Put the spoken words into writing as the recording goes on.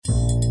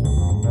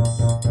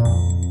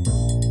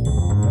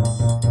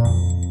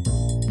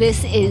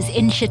This is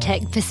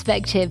InsurTech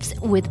Perspectives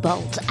with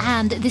Bolt,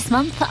 and this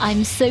month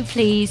I'm so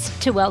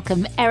pleased to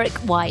welcome Eric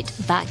White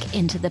back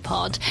into the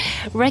pod.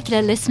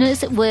 Regular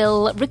listeners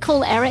will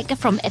recall Eric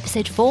from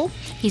episode 4.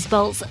 He's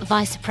Bolt's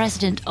Vice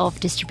President of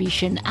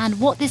Distribution,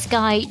 and what this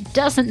guy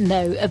doesn't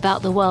know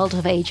about the world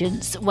of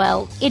agents,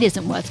 well, it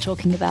isn't worth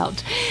talking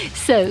about.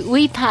 So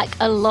we pack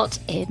a lot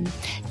in.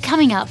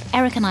 Coming up,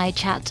 Eric and I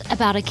chat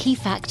about a key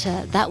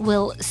factor that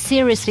will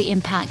seriously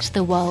impact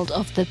the world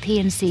of the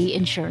P&C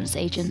insurance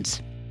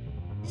agents.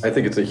 I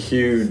think it's a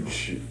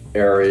huge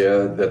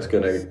area that's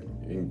going to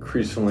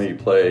increasingly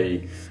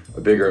play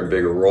a bigger and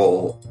bigger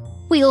role.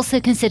 We also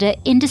consider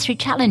industry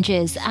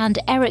challenges, and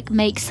Eric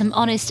makes some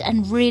honest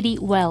and really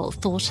well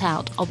thought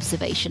out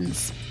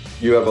observations.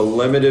 You have a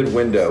limited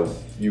window.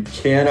 You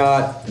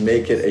cannot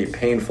make it a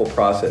painful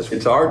process.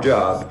 It's our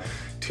job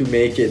to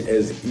make it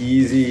as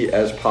easy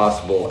as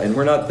possible, and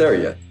we're not there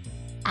yet.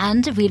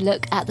 And we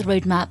look at the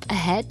roadmap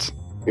ahead.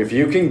 If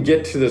you can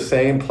get to the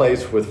same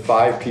place with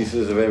 5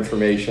 pieces of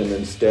information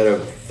instead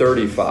of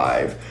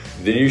 35,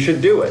 then you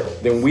should do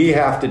it. Then we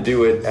have to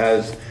do it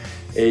as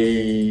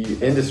a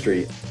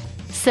industry.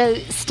 So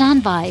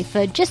stand by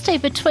for just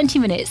over 20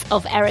 minutes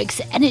of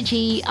Eric's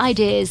energy,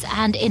 ideas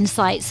and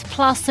insights,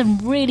 plus some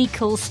really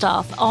cool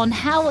stuff on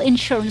how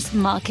insurance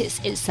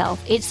markets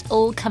itself. It's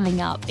all coming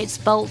up. It's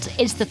Bolt,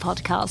 it's the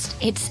podcast,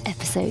 it's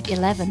episode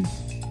 11.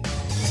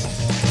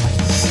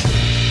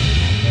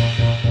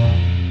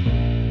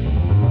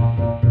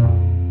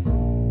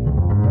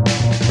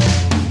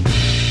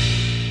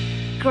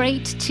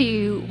 Great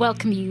to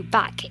welcome you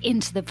back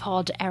into the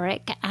pod,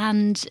 Eric.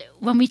 And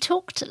when we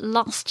talked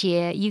last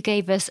year, you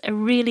gave us a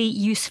really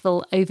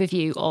useful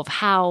overview of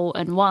how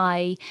and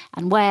why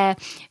and where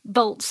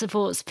Bolt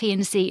supports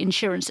P&C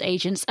insurance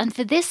agents. And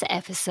for this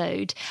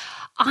episode,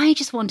 I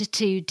just wanted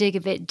to dig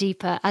a bit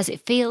deeper, as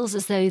it feels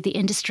as though the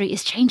industry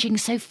is changing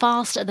so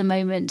fast at the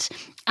moment.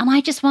 And I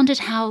just wondered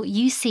how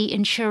you see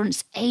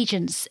insurance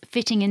agents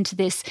fitting into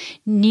this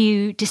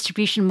new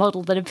distribution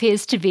model that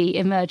appears to be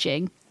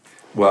emerging.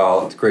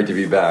 Well, it's great to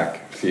be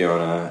back,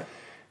 Fiona.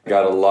 I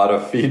got a lot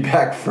of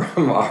feedback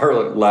from our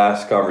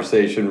last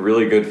conversation,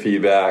 really good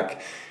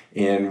feedback.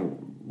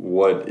 And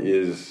what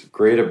is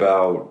great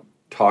about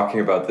talking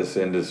about this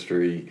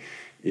industry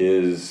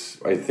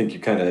is, I think you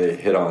kind of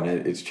hit on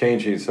it, it's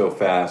changing so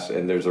fast,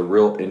 and there's a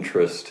real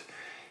interest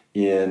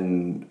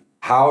in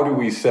how do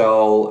we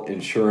sell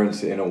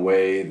insurance in a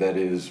way that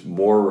is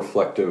more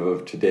reflective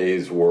of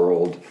today's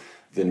world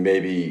than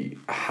maybe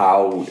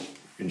how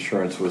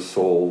insurance was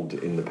sold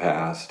in the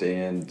past.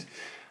 And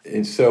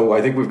so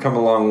I think we've come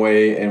a long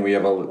way, and we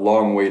have a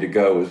long way to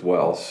go as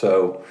well.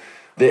 So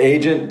the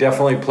agent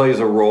definitely plays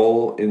a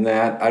role in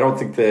that. I don't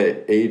think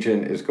the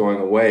agent is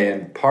going away.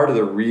 And part of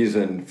the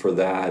reason for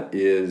that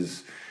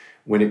is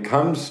when it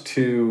comes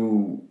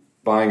to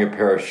buying a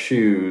pair of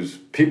shoes,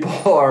 people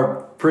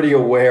are pretty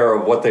aware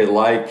of what they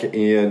like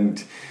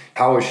and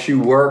how a shoe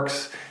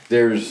works.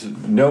 There's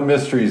no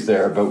mysteries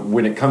there. But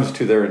when it comes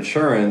to their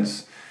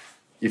insurance,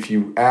 if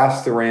you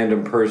ask the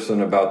random person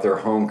about their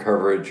home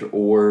coverage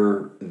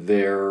or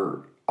their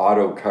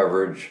auto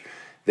coverage,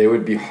 they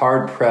would be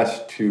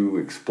hard-pressed to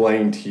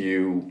explain to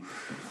you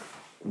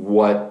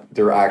what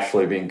they're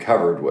actually being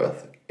covered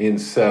with. And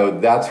so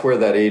that's where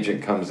that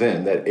agent comes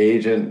in. That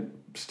agent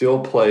still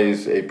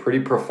plays a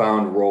pretty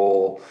profound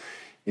role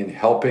in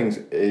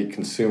helping a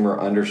consumer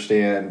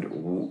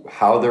understand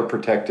how they're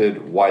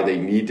protected, why they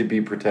need to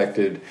be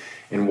protected,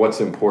 and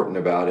what's important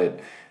about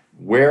it.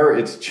 Where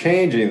it's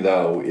changing,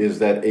 though, is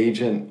that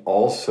agent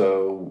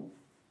also,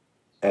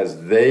 as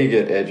they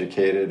get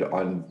educated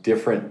on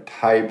different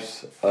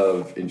types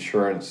of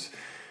insurance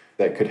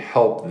that could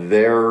help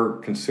their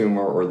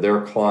consumer or their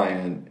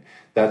client,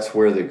 that's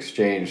where the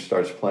exchange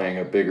starts playing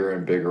a bigger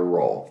and bigger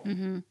role.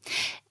 Mm-hmm.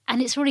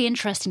 And it's really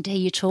interesting to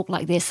hear you talk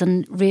like this,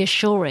 and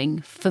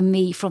reassuring for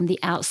me from the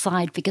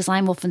outside, because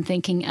I'm often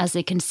thinking as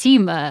a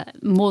consumer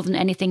more than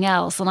anything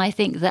else. And I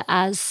think that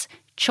as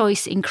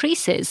choice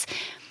increases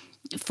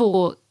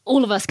for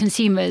all of us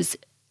consumers,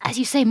 as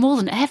you say, more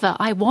than ever,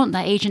 I want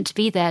that agent to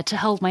be there to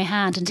hold my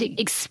hand and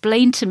to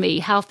explain to me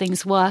how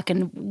things work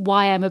and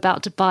why I'm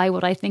about to buy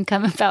what I think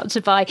I'm about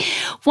to buy.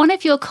 One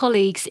of your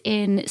colleagues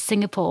in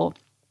Singapore,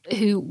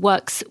 who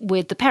works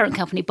with the parent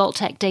company,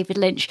 Bolttech, David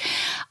Lynch,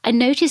 I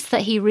noticed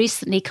that he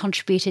recently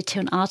contributed to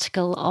an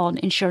article on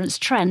insurance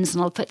trends,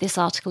 and I'll put this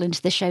article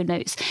into the show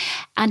notes.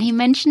 And he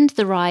mentioned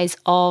the rise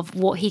of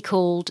what he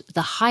called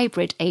the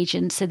hybrid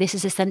agent. So this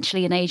is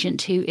essentially an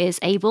agent who is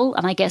able,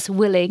 and I guess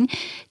willing,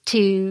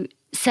 to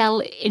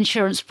sell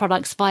insurance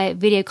products via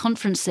video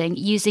conferencing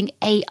using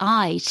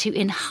AI to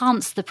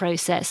enhance the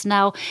process.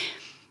 Now,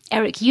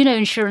 Eric, you know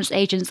insurance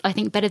agents, I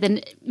think, better than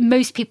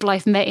most people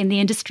I've met in the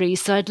industry,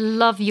 so I'd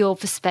love your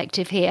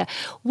perspective here.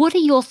 What are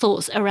your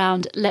thoughts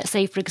around, let's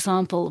say, for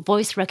example,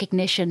 voice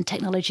recognition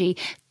technology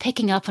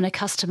picking up on a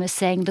customer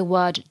saying the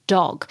word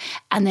dog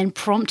and then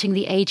prompting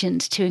the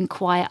agent to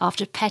inquire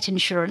after pet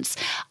insurance?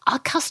 Are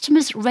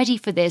customers ready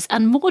for this?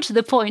 And more to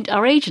the point,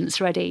 are agents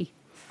ready?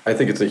 I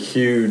think it's a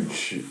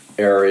huge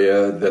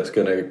area that's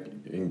going to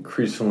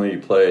increasingly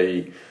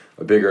play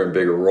a bigger and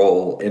bigger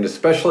role, and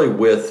especially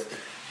with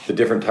the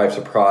different types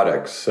of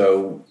products.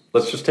 So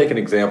let's just take an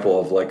example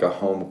of like a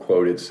home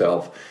quote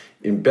itself.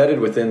 Embedded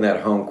within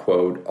that home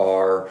quote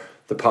are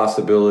the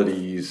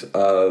possibilities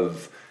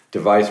of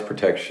device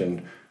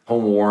protection,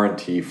 home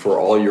warranty for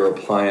all your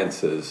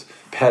appliances,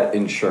 pet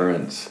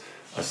insurance,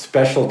 a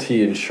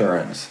specialty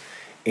insurance.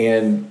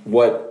 And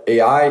what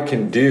AI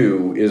can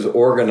do is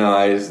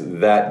organize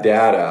that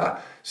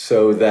data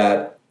so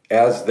that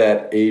as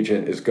that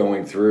agent is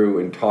going through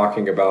and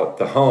talking about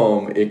the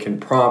home, it can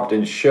prompt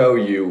and show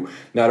you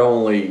not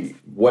only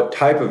what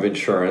type of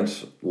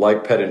insurance,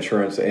 like pet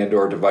insurance and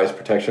or device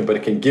protection, but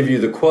it can give you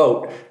the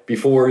quote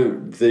before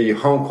the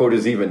home quote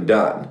is even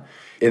done.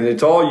 And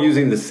it's all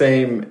using the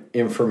same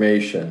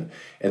information.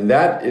 And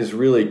that is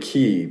really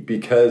key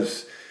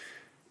because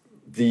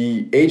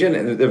the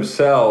agent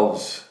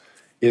themselves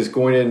is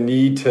going to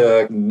need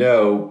to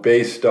know,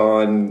 based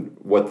on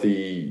what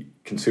the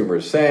consumer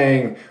is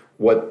saying,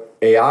 what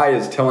AI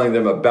is telling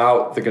them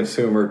about the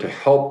consumer, to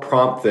help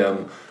prompt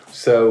them.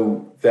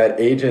 So that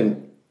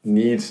agent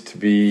needs to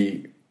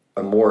be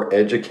a more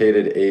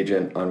educated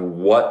agent on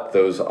what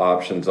those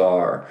options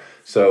are.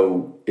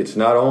 So it's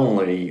not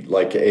only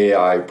like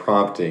AI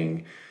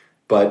prompting,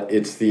 but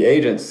it's the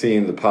agent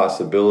seeing the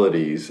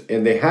possibilities,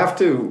 and they have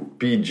to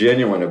be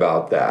genuine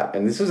about that.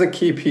 And this is a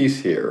key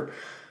piece here.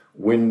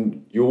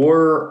 When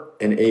you're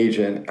an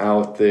agent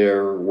out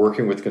there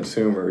working with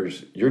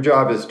consumers, your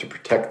job is to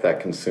protect that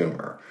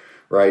consumer,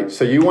 right?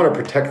 So you want to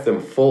protect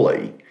them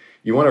fully.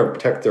 You want to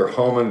protect their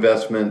home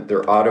investment,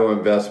 their auto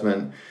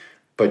investment,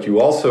 but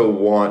you also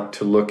want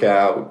to look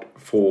out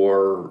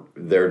for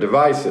their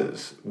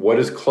devices, what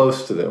is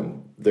close to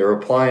them, their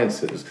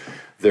appliances,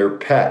 their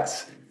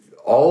pets.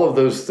 All of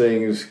those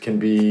things can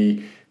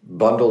be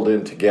bundled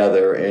in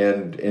together,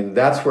 and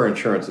that's where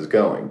insurance is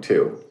going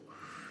too.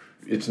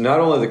 It's not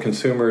only the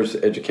consumer's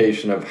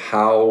education of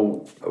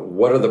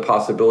what are the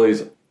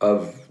possibilities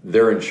of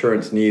their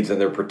insurance needs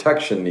and their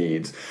protection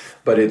needs,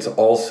 but it's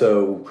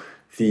also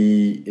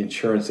the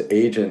insurance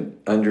agent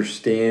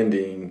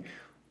understanding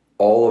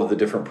all of the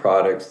different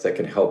products that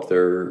can help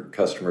their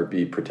customer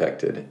be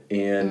protected.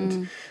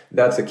 And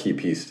that's a key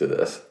piece to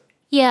this.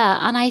 Yeah,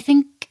 and I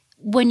think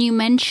when you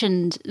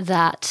mentioned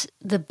that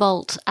the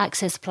Bolt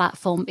Access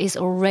platform is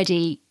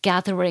already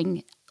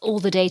gathering all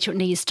the data it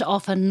needs to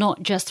offer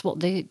not just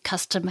what the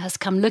customer has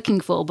come looking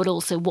for, but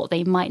also what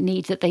they might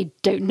need that they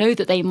don't know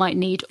that they might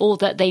need, or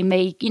that they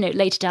may,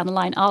 later down the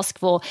line ask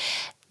for.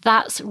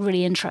 That's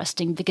really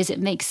interesting because it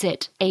makes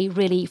it a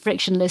really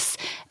frictionless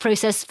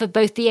process for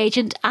both the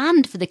agent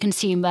and for the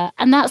consumer.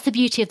 And that's the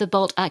beauty of the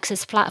Bolt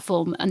Access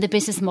platform and the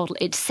business model.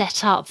 It's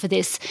set up for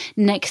this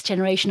next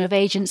generation of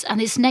agents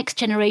and this next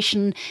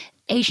generation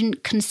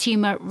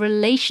agent-consumer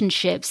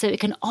relationship, so it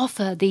can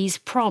offer these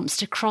prompts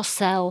to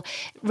cross-sell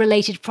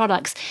related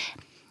products.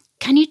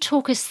 Can you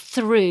talk us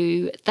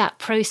through that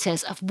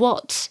process of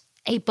what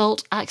a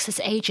Bolt Access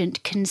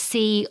agent can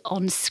see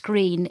on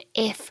screen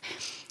if,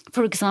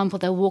 for example,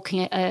 they're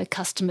walking a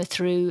customer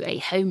through a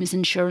home's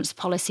insurance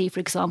policy, for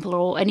example,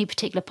 or any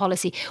particular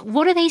policy?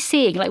 What are they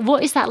seeing? Like,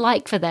 what is that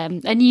like for them?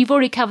 And you've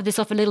already covered this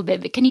off a little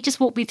bit, but can you just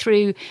walk me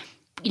through,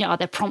 are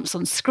there prompts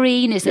on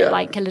screen? Is it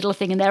like a little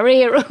thing in their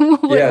ear?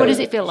 What does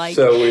it feel like?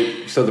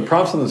 So the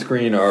prompts on the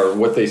screen are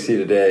what they see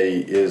today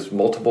is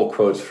multiple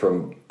quotes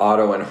from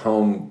auto and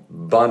home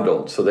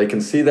bundled. So they can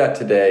see that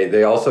today.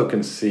 They also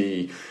can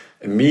see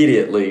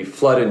immediately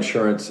flood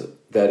insurance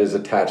that is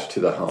attached to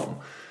the home.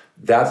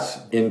 That's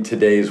in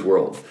today's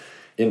world.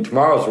 In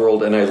tomorrow's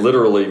world, and I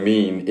literally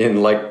mean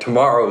in like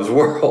tomorrow's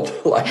world,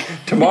 like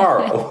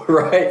tomorrow,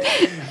 right?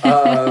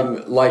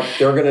 Like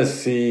they're going to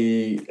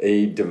see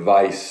a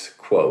device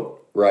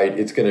quote, right?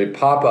 It's going to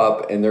pop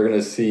up and they're going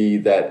to see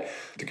that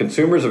the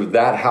consumers of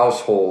that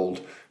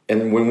household,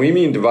 and when we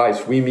mean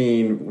device, we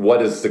mean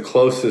what is the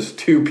closest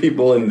to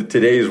people in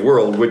today's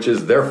world, which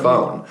is their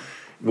phone,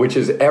 which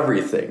is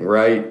everything,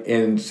 right?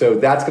 And so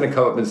that's going to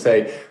come up and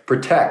say,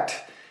 protect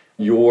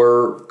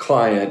your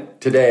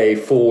client today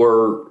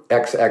for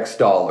XX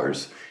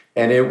dollars.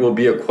 And it will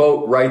be a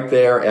quote right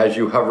there. As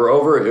you hover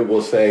over, it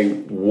will say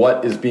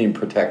what is being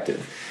protected.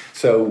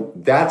 So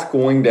that's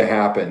going to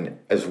happen,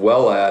 as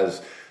well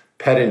as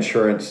pet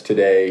insurance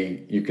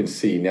today. You can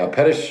see now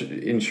pet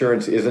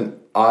insurance isn't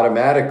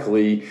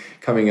automatically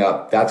coming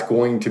up. That's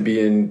going to be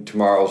in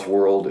tomorrow's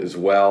world as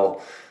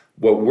well.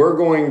 What we're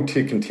going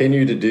to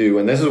continue to do,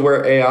 and this is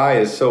where AI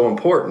is so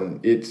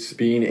important, it's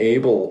being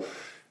able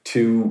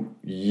to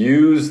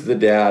use the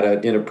data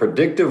in a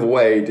predictive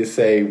way to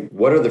say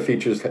what are the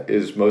features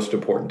is most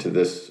important to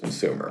this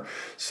consumer.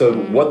 So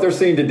what they're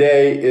seeing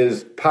today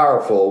is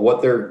powerful.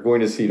 What they're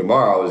going to see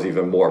tomorrow is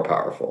even more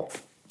powerful.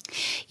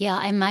 Yeah,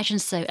 I imagine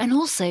so. And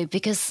also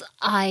because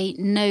I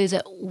know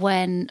that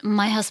when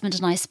my husband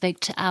and I spoke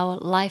to our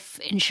life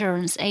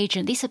insurance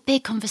agent, these are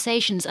big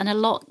conversations and a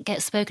lot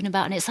gets spoken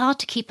about, and it's hard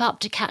to keep up,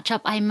 to catch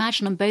up, I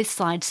imagine, on both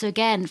sides. So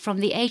again, from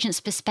the agent's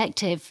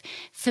perspective,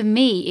 for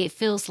me, it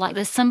feels like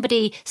there's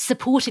somebody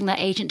supporting that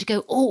agent to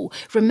go, oh,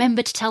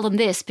 remember to tell them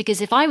this.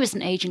 Because if I was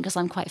an agent, because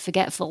I'm quite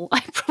forgetful,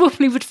 I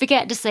probably would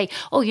forget to say,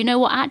 oh, you know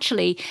what,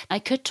 actually, I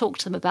could talk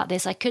to them about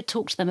this. I could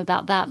talk to them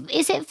about that.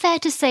 Is it fair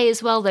to say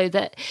as well, though,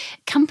 that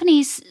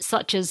companies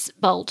such as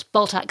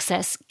Bolt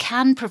Access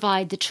can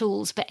provide the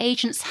tools, but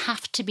agents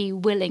have to be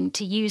willing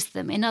to use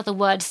them? In other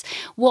words,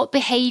 what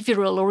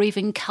behavioral or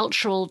even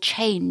cultural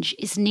change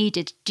is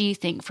needed, do you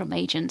think, from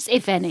agents,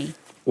 if any?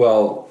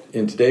 Well,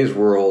 in today's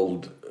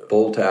world,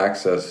 Bolt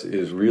Access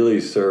is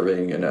really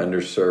serving an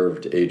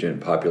underserved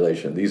agent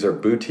population. These are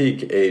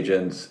boutique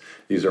agents.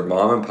 These are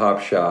mom and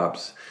pop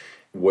shops.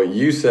 What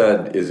you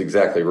said is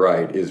exactly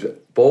right, is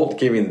Bolt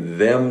giving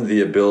them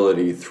the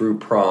ability through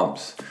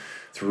prompts,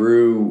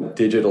 through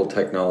digital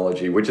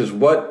technology, which is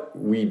what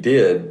we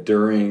did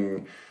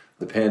during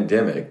the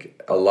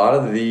pandemic. A lot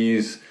of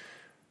these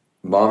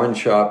mom and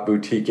shop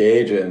boutique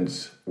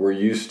agents were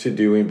used to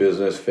doing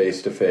business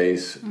face to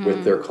face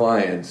with their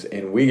clients,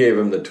 and we gave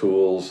them the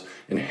tools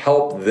and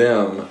helped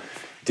them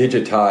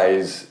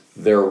digitize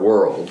their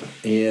world.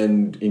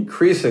 And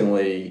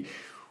increasingly,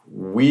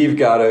 we've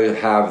got to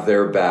have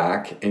their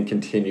back and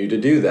continue to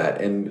do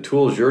that. And the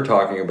tools you're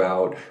talking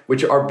about,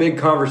 which are big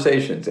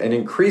conversations, and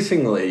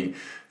increasingly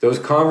those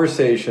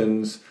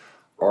conversations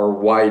are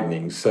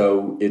widening.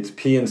 So it's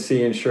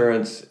P&C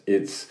insurance,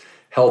 it's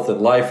health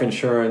and life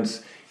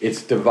insurance,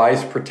 it's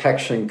device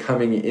protection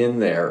coming in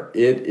there.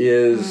 It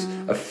is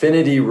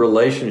affinity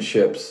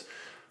relationships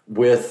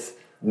with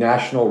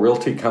national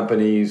realty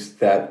companies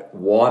that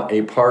want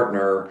a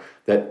partner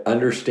that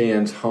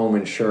understands home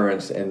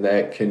insurance and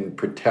that can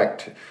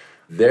protect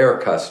their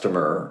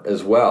customer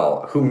as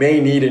well, who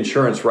may need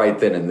insurance right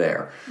then and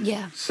there.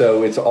 Yeah.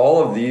 So it's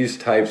all of these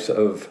types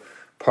of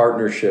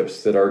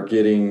partnerships that are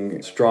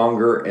getting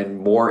stronger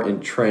and more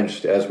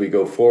entrenched as we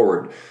go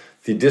forward.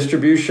 The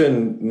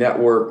distribution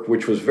network,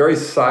 which was very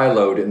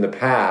siloed in the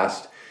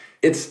past,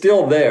 it's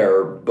still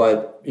there,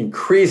 but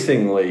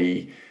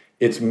increasingly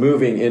it's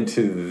moving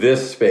into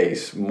this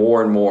space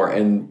more and more,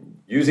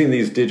 and using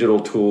these digital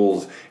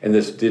tools and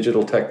this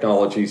digital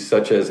technology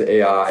such as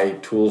AI,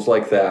 tools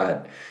like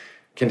that,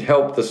 can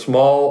help the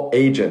small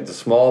agent, the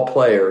small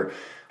player,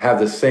 have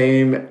the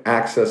same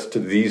access to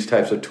these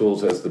types of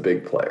tools as the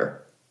big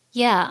player.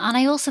 Yeah, and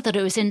I also thought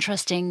it was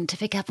interesting to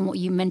pick up on what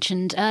you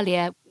mentioned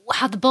earlier,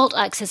 how the Bolt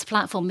Access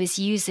platform is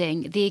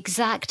using the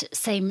exact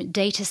same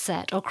data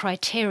set or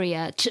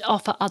criteria to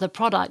offer other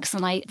products.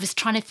 And I was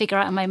trying to figure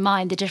out in my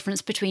mind the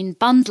difference between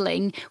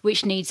bundling,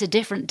 which needs a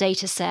different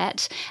data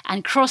set,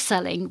 and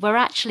cross-selling, where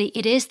actually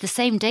it is the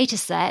same data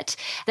set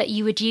that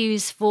you would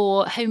use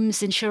for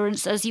homes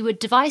insurance as you would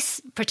device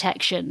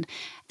protection.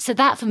 So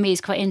that for me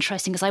is quite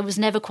interesting, because I was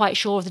never quite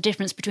sure of the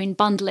difference between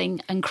bundling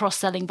and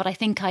cross-selling, but I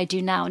think I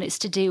do now, and it's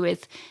to do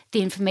with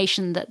the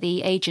information that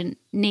the agent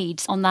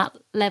needs on that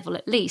level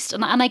at least.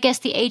 And I guess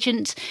the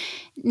agent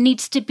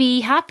needs to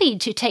be happy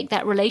to take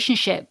that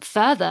relationship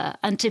further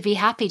and to be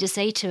happy to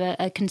say to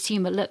a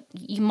consumer, look,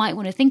 you might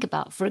want to think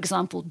about, for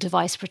example,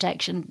 device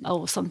protection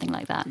or something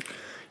like that.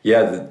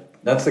 Yeah,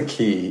 that's the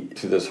key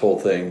to this whole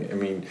thing. I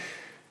mean,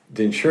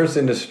 the insurance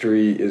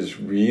industry is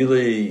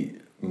really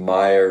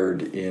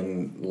mired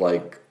in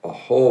like a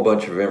whole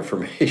bunch of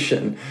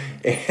information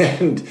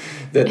and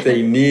that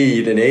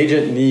an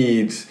agent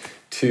needs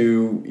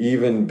to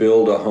even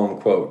build a home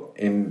quote.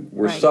 And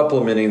we're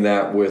supplementing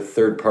that with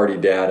third-party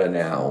data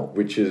now,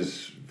 which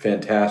is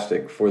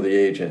fantastic for the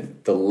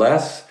agent. The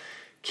less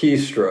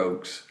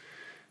keystrokes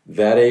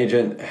that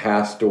agent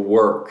has to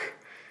work,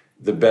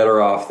 the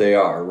better off they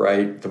are,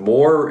 right? The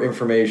more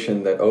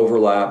information that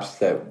overlaps,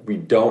 that we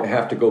don't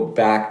have to go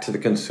back to the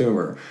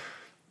consumer.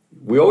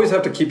 We always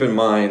have to keep in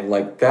mind,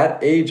 like,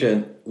 that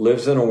agent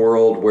lives in a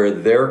world where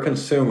their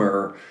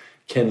consumer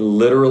can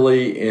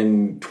literally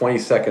in 20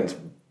 seconds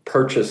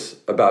purchase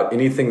about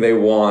anything they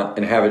want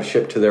and have it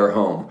shipped to their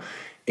home.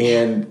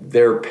 And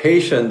their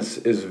patience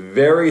is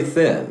very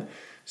thin.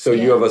 So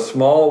you have a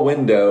small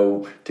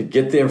window to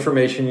get the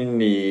information you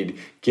need,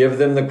 give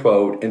them the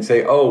quote, and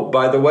say, oh,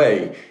 by the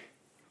way,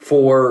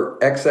 for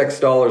XX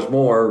dollars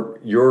more,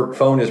 your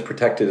phone is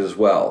protected as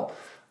well.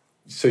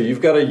 So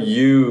you've got to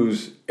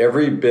use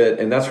every bit,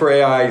 and that's where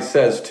AI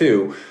says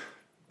too,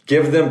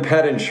 give them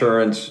pet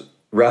insurance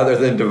rather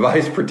than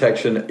device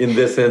protection in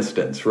this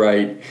instance,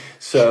 right?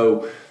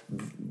 So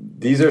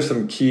these are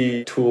some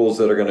key tools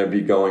that are going to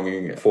be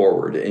going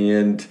forward.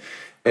 And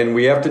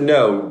we have to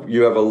know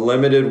you have a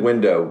limited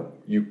window.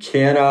 You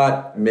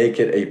cannot make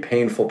it a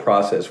painful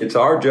process. It's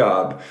our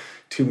job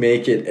to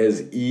make it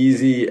as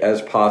easy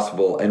as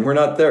possible, and we're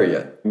not there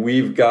yet.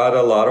 We've got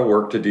a lot of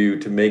work to do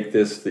to make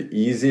this the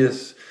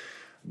easiest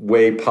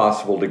way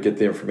possible to get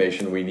the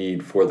information we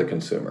need for the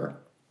consumer.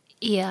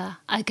 Yeah,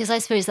 because I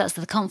suppose that's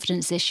the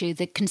confidence issue.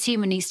 The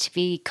consumer needs to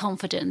be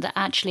confident that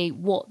actually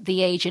what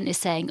the agent is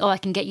saying, oh, I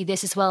can get you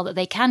this as well, that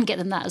they can get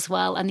them that as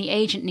well. And the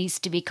agent needs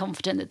to be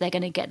confident that they're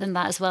going to get them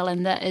that as well.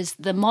 And that is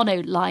the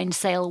monoline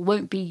sale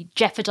won't be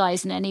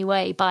jeopardized in any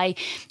way by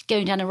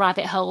going down a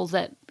rabbit hole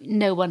that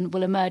no one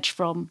will emerge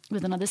from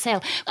with another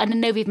sale. And I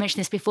know we've mentioned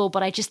this before,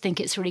 but I just think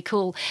it's really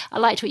cool. I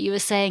liked what you were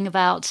saying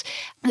about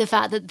the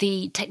fact that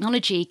the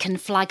technology can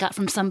flag up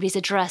from somebody's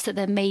address that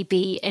there may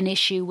be an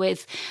issue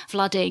with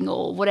flooding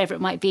or whatever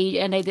it might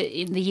be. I know that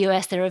in the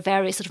US there are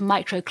various sort of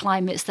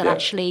microclimates that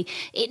actually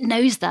it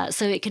knows that,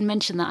 so it can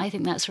mention that. I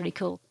think that's really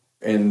cool.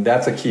 And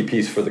that's a key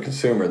piece for the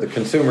consumer. The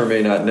consumer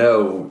may not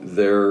know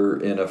they're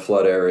in a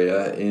flood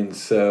area, and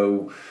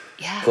so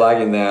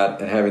flagging that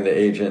and having the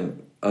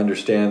agent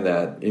understand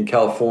that. In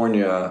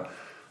California,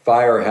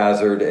 fire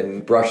hazard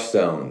and brush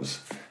zones,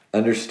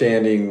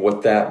 understanding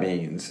what that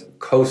means,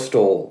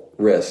 coastal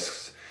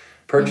risks,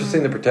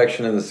 purchasing the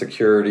protection and the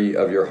security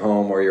of your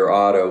home or your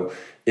auto.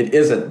 It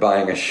isn't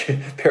buying a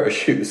pair of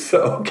shoes.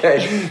 So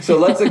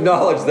let's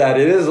acknowledge that.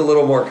 It is a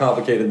little more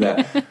complicated than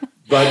that.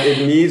 But it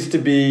needs to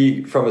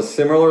be from a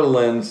similar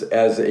lens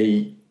as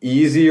a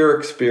easier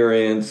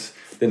experience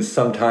than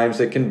sometimes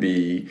it can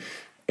be.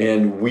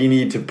 And we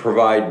need to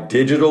provide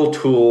digital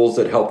tools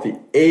that help the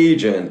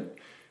agent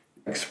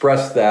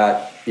express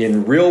that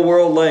in real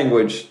world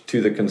language to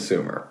the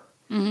consumer.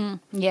 Mm-hmm.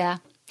 Yeah.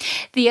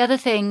 The other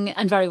thing,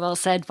 and very well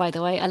said, by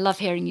the way, I love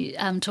hearing you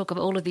talk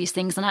about all of these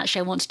things. And actually,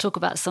 I want to talk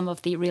about some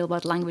of the real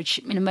world language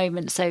in a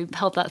moment. So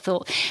hold that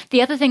thought.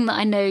 The other thing that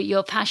I know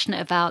you're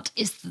passionate about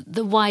is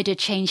the wider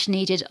change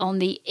needed on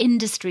the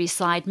industry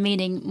side,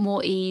 meaning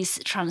more ease,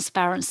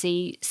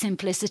 transparency,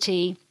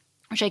 simplicity,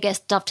 which I guess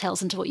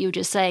dovetails into what you were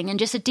just saying, and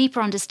just a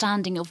deeper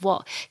understanding of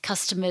what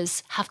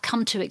customers have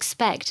come to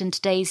expect in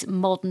today's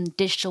modern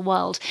digital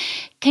world.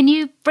 Can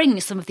you bring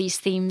some of these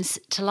themes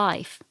to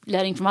life,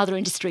 learning from other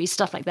industries,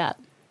 stuff like that?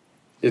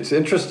 It's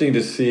interesting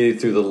to see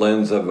through the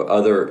lens of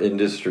other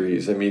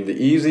industries. I mean,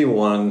 the easy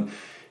one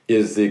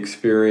is the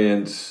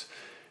experience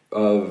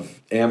of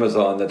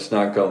Amazon that's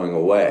not going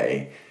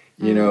away.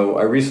 You know,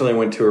 I recently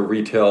went to a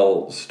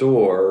retail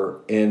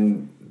store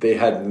and they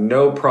had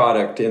no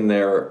product in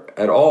there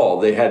at all.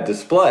 They had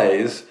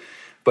displays,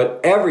 but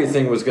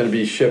everything was going to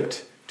be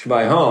shipped to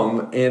my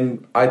home.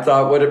 And I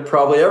thought what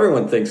probably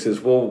everyone thinks is,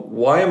 well,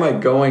 why am I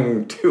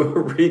going to a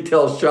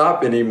retail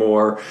shop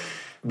anymore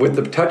with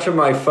the touch of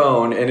my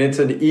phone? And it's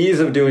an ease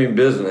of doing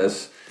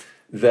business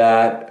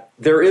that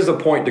there is a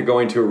point to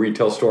going to a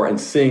retail store and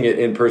seeing it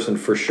in person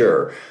for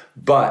sure.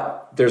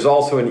 But there's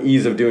also an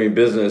ease of doing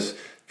business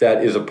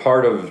that is a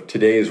part of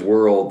today's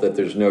world that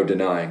there's no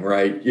denying,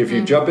 right? If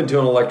you jump into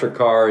an electric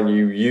car and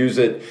you use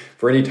it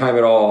for any time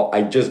at all,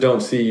 I just don't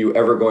see you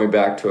ever going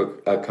back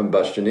to a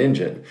combustion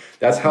engine.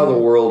 That's how the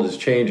world is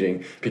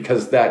changing,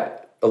 because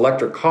that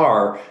electric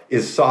car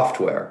is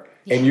software.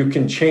 And you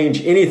can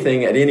change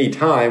anything at any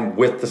time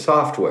with the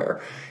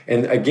software.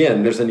 And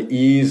again, there's an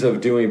ease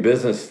of doing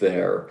business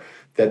there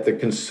that the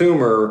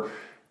consumer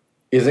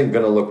isn't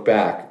going to look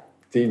back.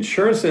 The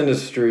insurance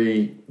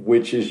industry,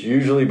 which is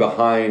usually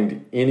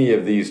behind any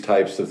of these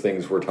types of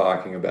things we're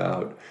talking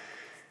about,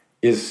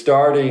 is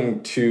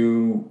starting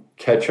to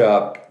catch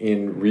up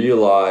and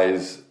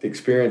realize the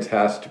experience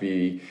has to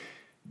be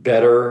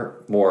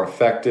better, more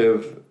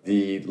effective.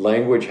 The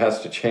language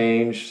has to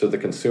change so the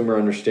consumer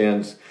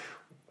understands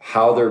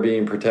how they're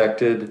being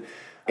protected.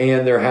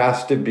 And there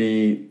has to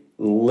be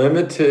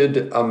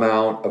limited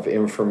amount of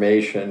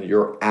information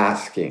you're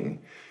asking.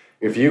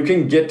 If you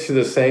can get to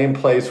the same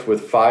place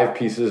with 5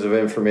 pieces of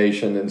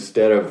information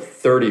instead of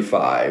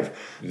 35,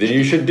 then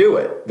you should do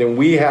it. Then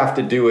we have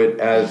to do it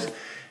as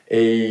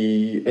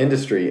a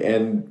industry.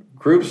 And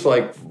groups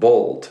like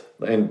Bolt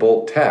and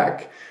Bolt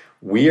Tech,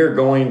 we are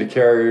going to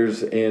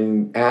carriers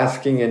and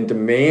asking and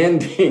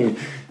demanding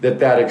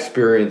that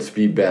experience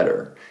be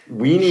better.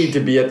 We need to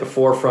be at the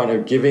forefront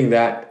of giving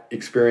that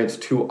experience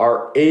to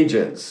our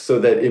agents so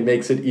that it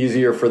makes it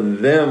easier for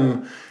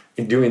them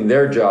in doing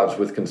their jobs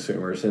with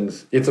consumers. And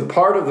it's a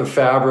part of the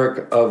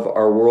fabric of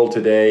our world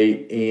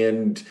today.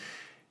 And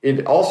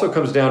it also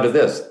comes down to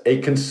this. A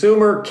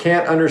consumer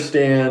can't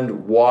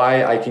understand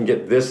why I can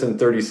get this in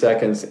 30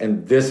 seconds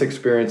and this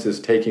experience is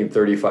taking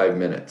 35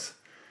 minutes.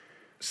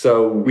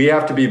 So we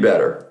have to be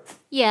better.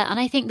 Yeah, and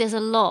I think there's a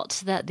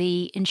lot that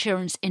the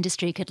insurance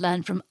industry could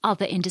learn from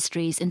other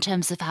industries in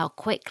terms of how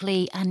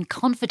quickly and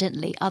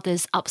confidently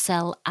others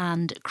upsell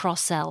and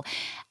cross-sell.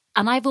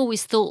 And I've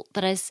always thought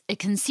that as a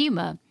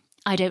consumer,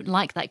 I don't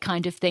like that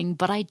kind of thing,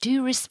 but I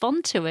do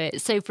respond to it.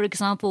 So, for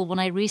example, when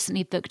I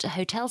recently booked a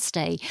hotel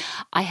stay,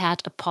 I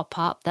had a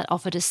pop-up that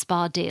offered a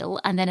spa deal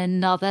and then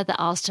another that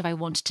asked if I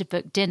wanted to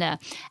book dinner.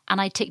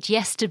 And I ticked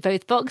yes to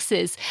both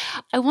boxes.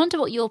 I wonder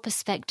what your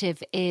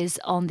perspective is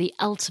on the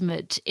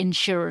ultimate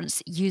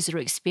insurance user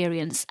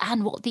experience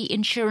and what the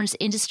insurance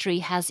industry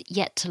has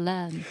yet to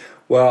learn.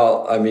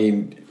 Well, I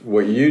mean,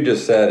 what you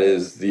just said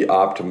is the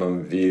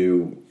optimum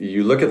view.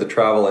 You look at the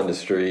travel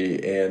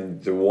industry,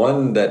 and the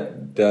one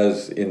that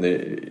does in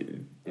the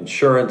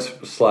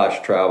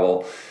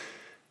insurance/travel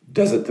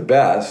does it the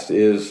best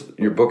is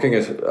you're booking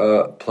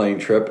a plane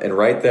trip, and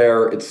right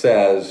there it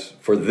says,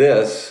 for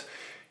this,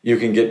 you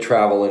can get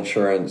travel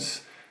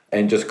insurance,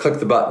 and just click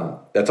the button.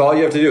 That's all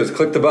you have to do is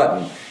click the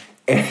button.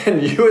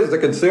 And you as the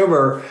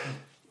consumer,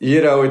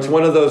 it's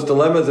one of those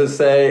dilemmas that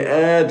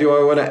say, do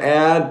I want to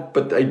add?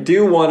 But I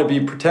do want to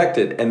be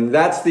protected. And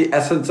that's the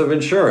essence of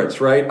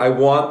insurance, right? I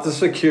want the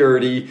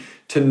security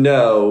to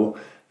know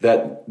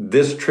that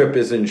this trip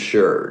is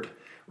insured,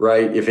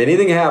 right? If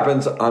anything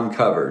happens, I'm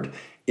covered.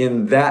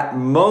 In that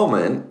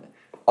moment,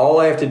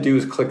 all I have to do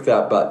is click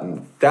that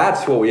button.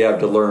 That's what we have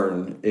to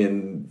learn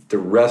in the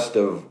rest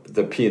of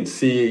the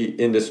P&C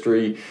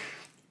industry.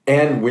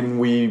 And when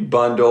we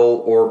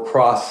bundle or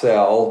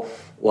cross-sell,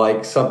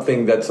 like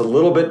something that's a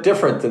little bit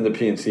different than the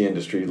P&C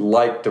industry,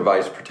 like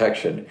device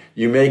protection,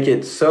 you make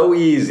it so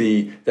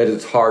easy that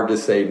it's hard to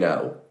say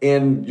no.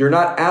 And you're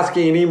not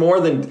asking any more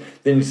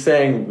than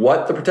saying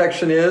what the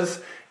protection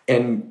is,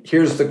 and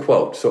here's the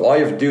quote. So all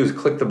you have to do is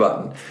click the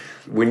button.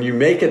 When you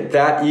make it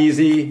that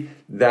easy,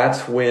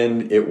 that's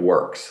when it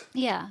works.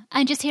 Yeah.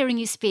 And just hearing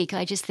you speak,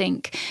 I just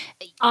think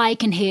I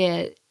can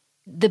hear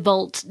the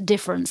Bolt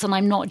difference. And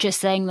I'm not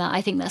just saying that.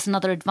 I think that's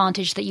another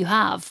advantage that you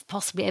have,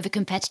 possibly over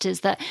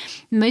competitors, that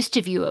most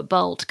of you at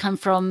Bolt come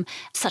from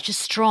such a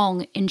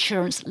strong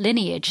insurance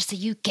lineage. So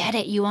you get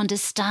it. You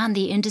understand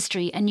the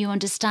industry, and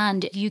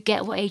you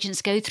get what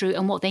agents go through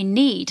and what they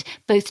need,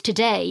 both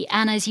today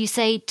and, as you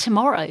say,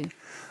 tomorrow.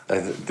 I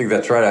think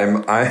that's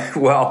right.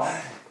 Well,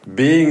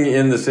 being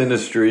in this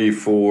industry,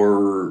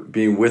 for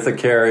being with a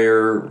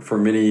carrier for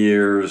many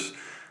years,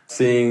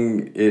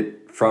 seeing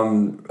it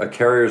from a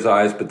carrier's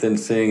eyes, but then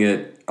seeing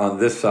it on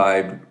this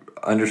side,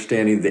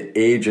 understanding the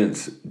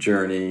agent's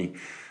journey,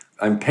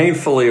 I'm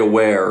painfully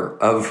aware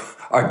of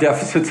our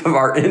deficits of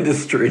our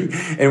industry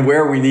and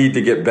where we need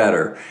to get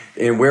better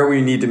and where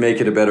we need to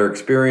make it a better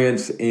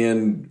experience.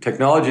 And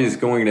technology is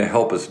going to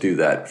help us do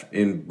that,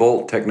 in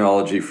Bolt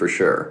technology for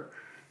sure.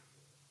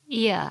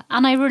 Yeah,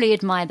 and I really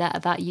admire that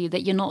about you,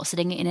 that you're not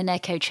sitting in an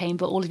echo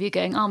chamber, all of you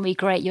going, aren't we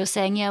great? You're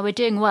saying, yeah, we're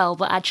doing well,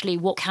 but actually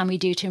what can we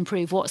do to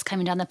improve? What's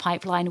coming down the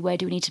pipeline? Where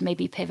do we need to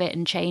maybe pivot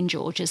and change,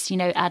 or just,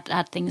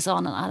 add things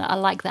on? And I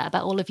like that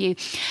about all of you.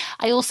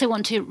 I also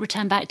want to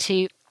return back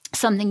to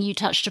something you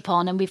touched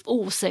upon, and we've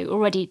also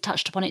already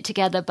touched upon it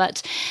together,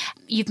 but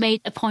you've made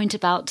a point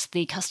about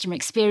the customer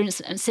experience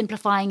and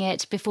simplifying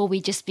it. Before we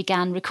just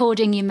began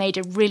recording, you made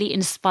a really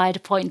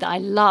inspired point that I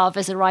love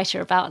as a writer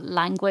about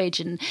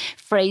language and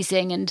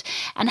phrasing and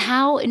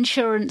how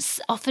insurance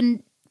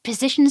often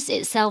positions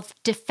itself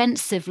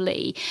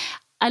defensively.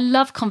 I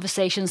love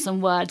conversations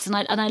and words, and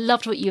I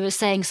loved what you were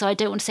saying, so I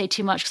don't want to say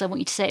too much because I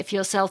want you to say it for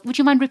yourself. Would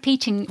you mind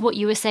repeating what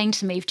you were saying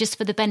to me, just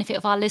for the benefit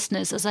of our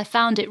listeners, as I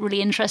found it really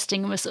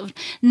interesting and was sort of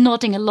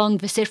nodding along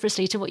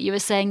vociferously to what you were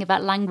saying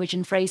about language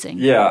and phrasing?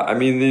 Yeah, I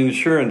mean, the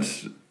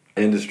insurance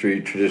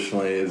industry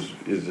traditionally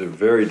is a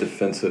very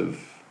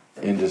defensive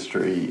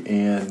industry,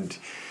 and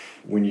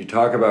when you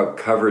talk about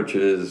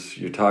coverages,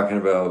 you're talking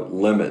about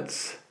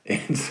limits.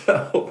 And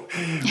so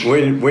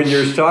when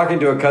you're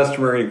talking to a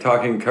customer and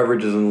talking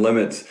coverages and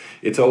limits,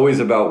 it's always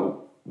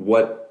about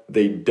what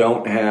they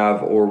don't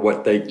have or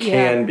what they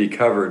can be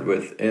covered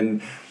with.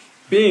 And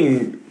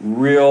being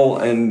real,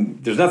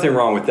 and there's nothing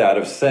wrong with that,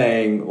 of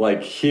saying,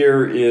 like,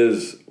 here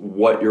is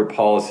what your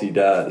policy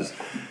does.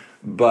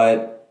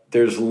 But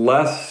there's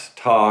less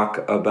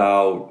talk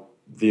about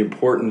the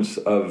importance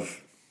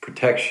of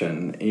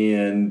protection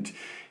and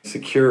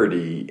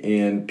security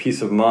and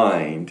peace of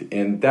mind,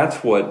 and that's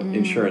what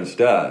insurance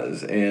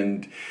does.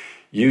 And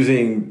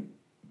using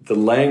the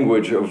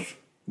language of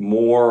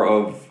more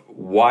of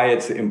why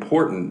it's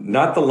important,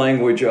 not the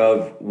language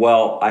of,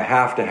 well, I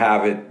have to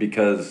have it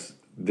because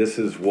this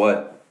is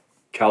what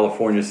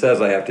California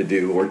says I have to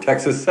do or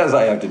Texas says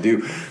I have to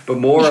do, but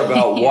more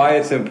about why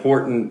it's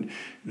important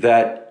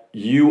that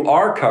you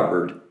are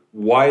covered,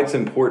 why it's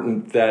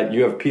important that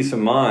you have peace of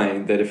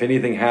mind, that if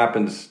anything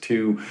happens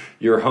to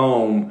your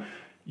home,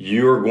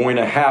 you're going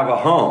to have a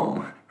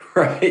home,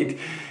 right?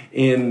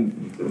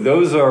 And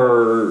those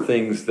are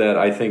things that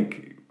I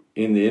think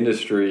in the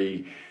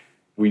industry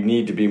we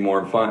need to be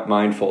more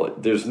mindful.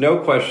 There's no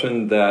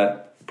question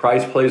that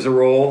price plays a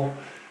role,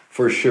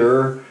 for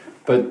sure,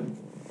 but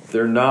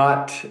they're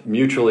not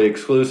mutually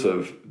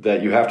exclusive,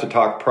 that you have to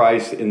talk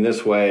price in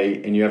this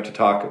way and you have to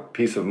talk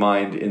peace of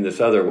mind in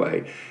this other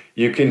way.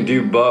 You can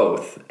do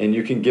both, and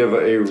you can give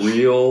a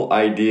real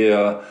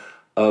idea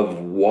of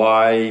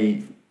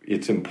why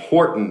it's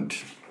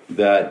important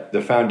that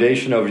the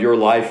foundation of your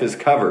life is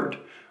covered.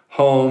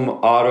 Home,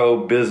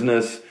 auto,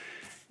 business,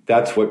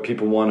 that's what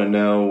people want to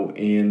know,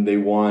 and they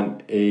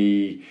want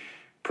a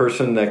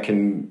person that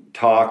can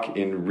talk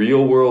in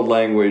real world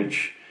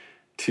language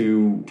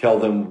to tell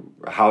them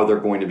how they're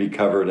going to be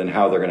covered and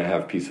how they're going to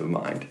have peace of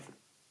mind.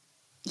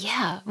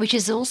 Yeah, which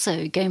is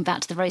also going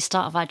back to the very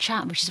start of our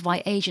chat, which is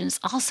why agents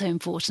are so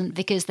important,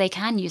 because they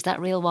can use that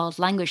real world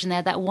language, and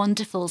they're that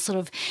wonderful sort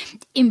of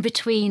in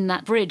between,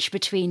 that bridge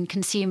between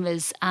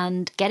consumers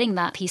and getting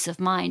that peace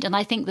of mind. And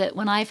I think that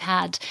when I've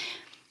had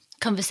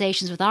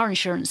conversations with our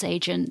insurance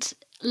agent,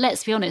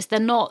 let's be honest, they're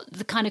not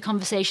the kind of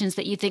conversations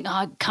that you think, oh,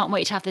 I can't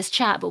wait to have this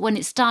chat. But when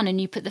it's done and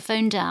you put the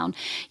phone down,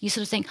 you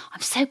sort of think,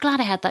 I'm so glad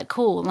I had that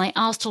call. And I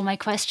asked all my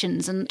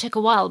questions, and it took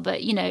a while,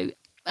 but,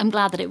 I'm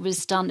glad that it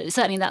was done.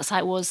 Certainly that's how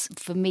it was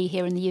for me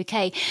here in the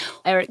UK.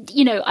 Eric,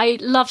 I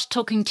loved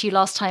talking to you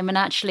last time, and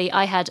actually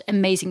I had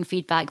amazing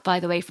feedback,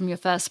 by the way, from your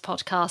first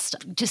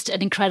podcast. Just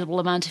an incredible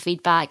amount of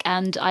feedback,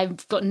 and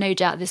I've got no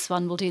doubt this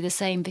one will do the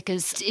same,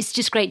 because it's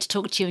just great to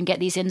talk to you and get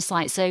these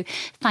insights. So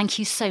thank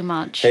you so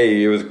much.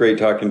 Hey, it was great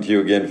talking to you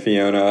again,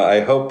 Fiona.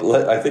 I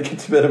think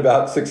it's been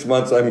about 6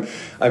 months.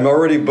 I'm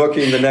already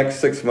booking the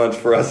next 6 months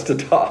for us to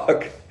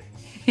talk.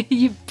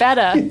 You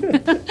better.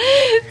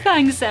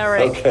 Thanks,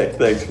 Eric. Okay,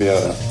 thanks,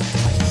 Fiona.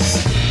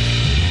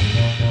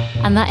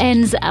 And that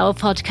ends our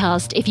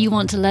podcast. If you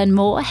want to learn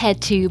more,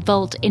 head to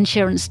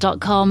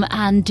boltinsurance.com,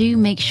 and do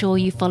make sure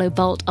you follow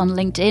Bolt on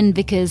LinkedIn,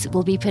 because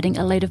we'll be putting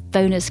a load of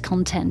bonus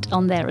content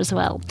on there as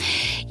well.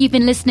 You've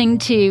been listening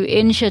to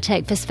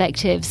InsurTech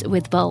Perspectives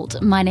with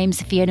Bolt. My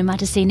name's Fiona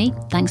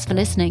Mattasini. Thanks for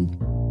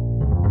listening.